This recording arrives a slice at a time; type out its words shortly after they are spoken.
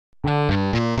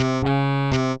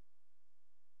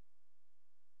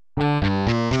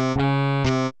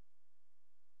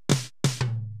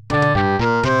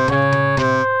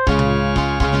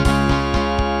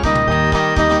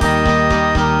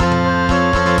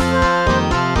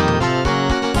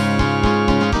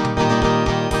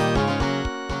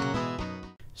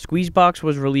Squeezebox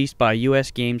was released by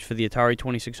US Games for the Atari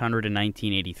 2600 in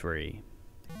 1983.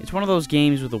 It's one of those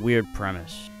games with a weird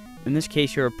premise. In this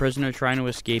case, you're a prisoner trying to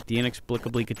escape the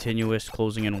inexplicably continuous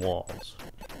closing-in walls.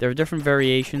 There are different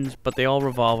variations, but they all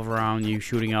revolve around you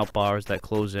shooting out bars that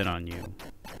close in on you.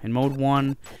 In Mode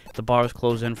 1, the bars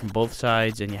close in from both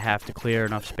sides and you have to clear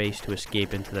enough space to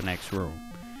escape into the next room.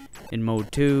 In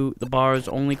Mode 2, the bars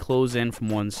only close in from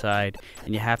one side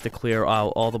and you have to clear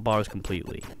out all the bars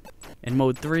completely. In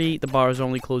Mode 3, the bars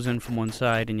only close in from one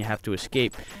side and you have to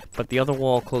escape, but the other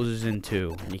wall closes in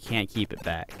too, and you can't keep it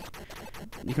back.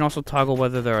 You can also toggle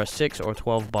whether there are 6 or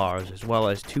 12 bars, as well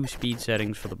as 2 speed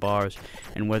settings for the bars,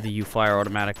 and whether you fire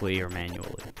automatically or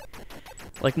manually.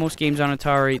 Like most games on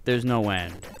Atari, there's no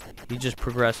end. You just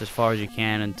progress as far as you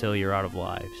can until you're out of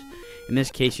lives. In this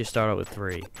case, you start out with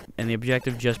 3, and the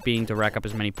objective just being to rack up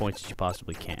as many points as you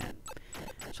possibly can.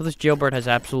 So this jailbird has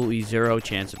absolutely zero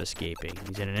chance of escaping.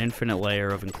 He's in an infinite layer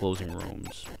of enclosing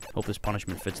rooms. Hope this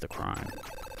punishment fits the crime.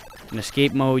 In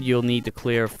escape mode, you'll need to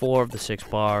clear 4 of the 6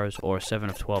 bars, or 7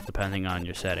 of 12 depending on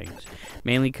your settings,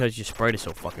 mainly because your sprite is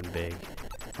so fucking big.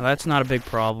 Now that's not a big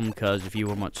problem, because if you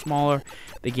were much smaller,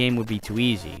 the game would be too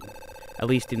easy, at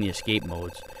least in the escape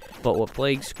modes, but what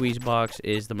plagues Squeezebox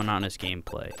is the monotonous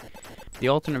gameplay. The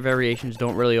alternate variations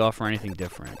don't really offer anything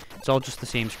different. It's all just the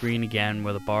same screen again,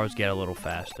 where the bars get a little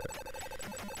faster.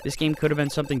 This game could have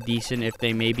been something decent if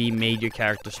they maybe made your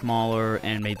character smaller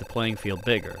and made the playing field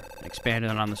bigger, expanded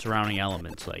on the surrounding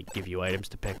elements, like give you items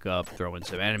to pick up, throw in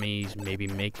some enemies, maybe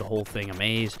make the whole thing a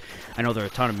maze. I know there are a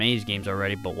ton of maze games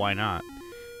already, but why not?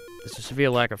 There's a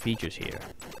severe lack of features here.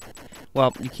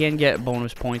 Well, you can get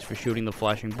bonus points for shooting the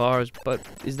flashing bars, but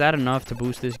is that enough to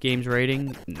boost this game's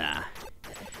rating? Nah.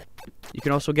 You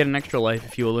can also get an extra life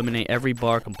if you eliminate every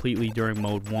bar completely during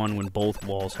Mode 1 when both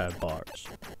walls have bars.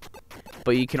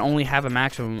 But you can only have a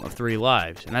maximum of 3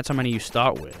 lives, and that's how many you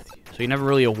start with. So you're never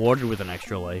really awarded with an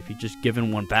extra life, you're just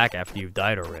given one back after you've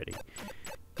died already.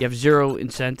 You have 0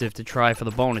 incentive to try for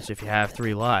the bonus if you have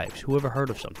 3 lives. Who ever heard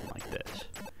of something like this?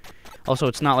 Also,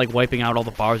 it's not like wiping out all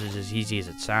the bars is as easy as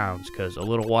it sounds, because a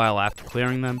little while after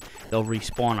clearing them, they'll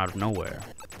respawn out of nowhere.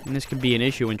 And this can be an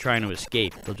issue when trying to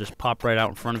escape. They'll just pop right out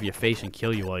in front of your face and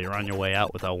kill you while you're on your way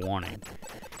out without warning.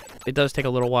 It does take a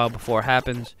little while before it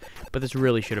happens, but this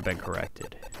really should have been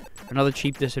corrected. Another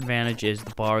cheap disadvantage is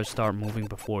the bars start moving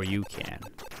before you can.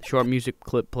 A short music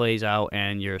clip plays out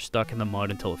and you're stuck in the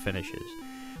mud until it finishes.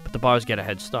 But the bars get a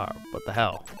head start. What the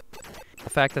hell? The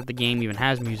fact that the game even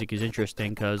has music is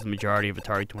interesting because the majority of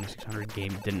Atari 2600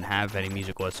 games didn't have any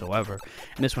music whatsoever,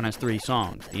 and this one has 3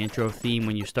 songs. The intro theme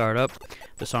when you start up,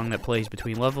 the song that plays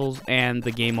between levels, and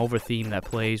the game over theme that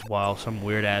plays while some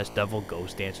weird-ass devil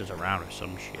ghost dances around or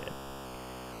some shit.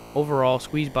 Overall,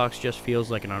 Squeezebox just feels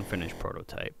like an unfinished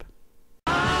prototype.